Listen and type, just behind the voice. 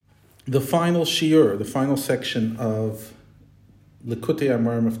the final shiur, the final section of Likutei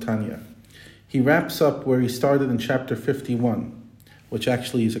Amarim of Tanya. He wraps up where he started in chapter 51, which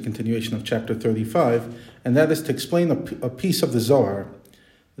actually is a continuation of chapter 35, and that is to explain a piece of the Zohar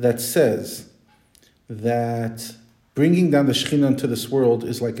that says that bringing down the Shekhinah into this world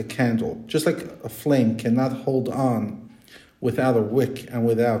is like a candle. Just like a flame cannot hold on without a wick and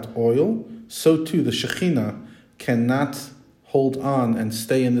without oil, so too the Shekhinah cannot hold on and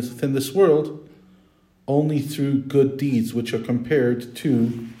stay within this world only through good deeds, which are compared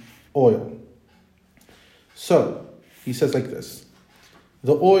to oil. So, he says like this: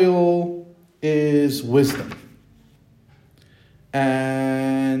 the oil is wisdom,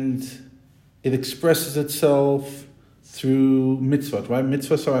 and it expresses itself through mitzvot, right?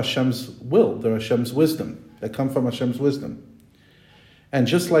 Mitzvahs are Hashem's will, they're Hashem's wisdom, they come from Hashem's wisdom. And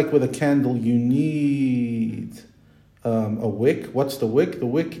just like with a candle, you need a wick. What's the wick? The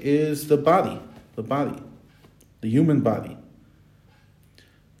wick is the body, the human body.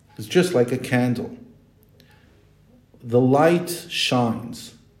 It's just like a candle. The light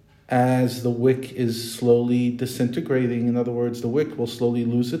shines as the wick is slowly disintegrating. In other words, the wick will slowly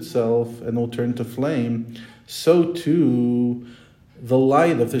lose itself and will turn to flame. So too, the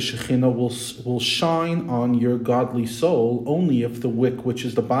light of the Shekhinah will shine on your godly soul only if the wick, which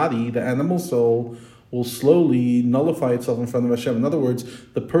is the body, the animal soul, will slowly nullify itself in front of Hashem. In other words,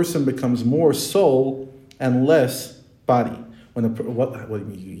 the person becomes more soul and less body. When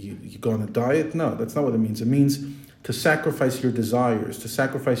you go on a diet? No, that's not what it means. It means to sacrifice your desires, to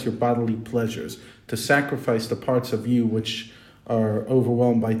sacrifice your bodily pleasures, to sacrifice the parts of you which are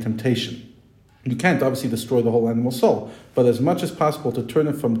overwhelmed by temptation. You can't obviously destroy the whole animal soul, but as much as possible to turn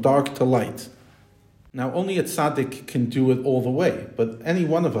it from dark to light. Now, only a tzaddik can do it all the way, but any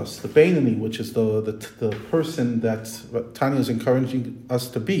one of us, the Beinoni, which is the person that Tanya is encouraging us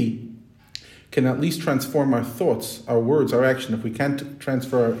to be, can at least transform our thoughts, our words, our action. If we can't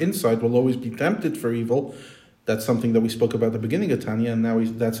transfer our insight, we'll always be tempted for evil. That's something that we spoke about at the beginning of Tanya, and now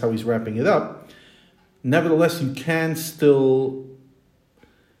that's how he's wrapping it up. Nevertheless, you can still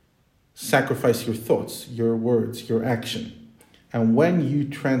sacrifice your thoughts, your words, your action. And when you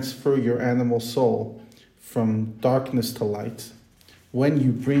transfer your animal soul from darkness to light, when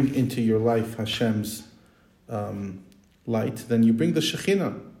you bring into your life Hashem's light, then you bring the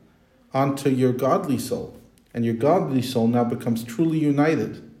Shekhinah onto your godly soul. And your godly soul now becomes truly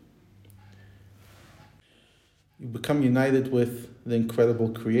united. You become united with the incredible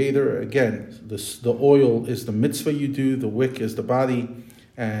Creator. Again, the oil is the mitzvah you do, the wick is the body,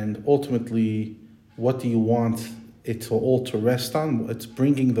 and ultimately, what do you want it to all to rest on? It's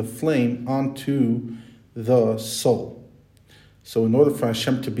bringing the flame onto the soul. So in order for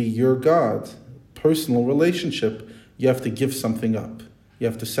Hashem to be your God, personal relationship, you have to give something up. You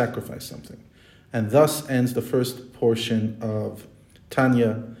have to sacrifice something. And thus ends the first portion of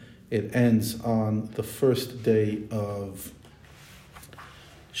Tanya. It ends on the first day of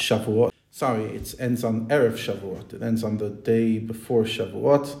Shavuot. It ends on Erev Shavuot. It ends on the day before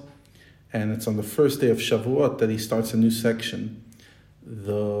Shavuot. And it's on the first day of Shavuot that he starts a new section,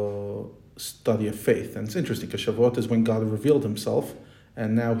 the study of faith. And it's interesting because Shavuot is when God revealed himself.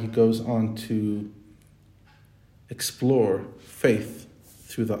 And now he goes on to explore faith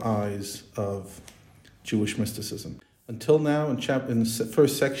through the eyes of Jewish mysticism. Until now, in the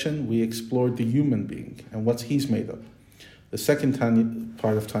first section, we explored the human being and what he's made of. The second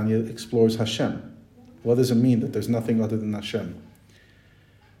part of Tanya explores Hashem. What does it mean that there's nothing other than Hashem?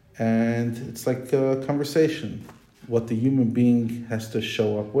 And it's like a conversation. What the human being has to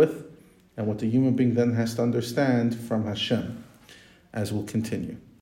show up with and what the human being then has to understand from Hashem, as we'll continue.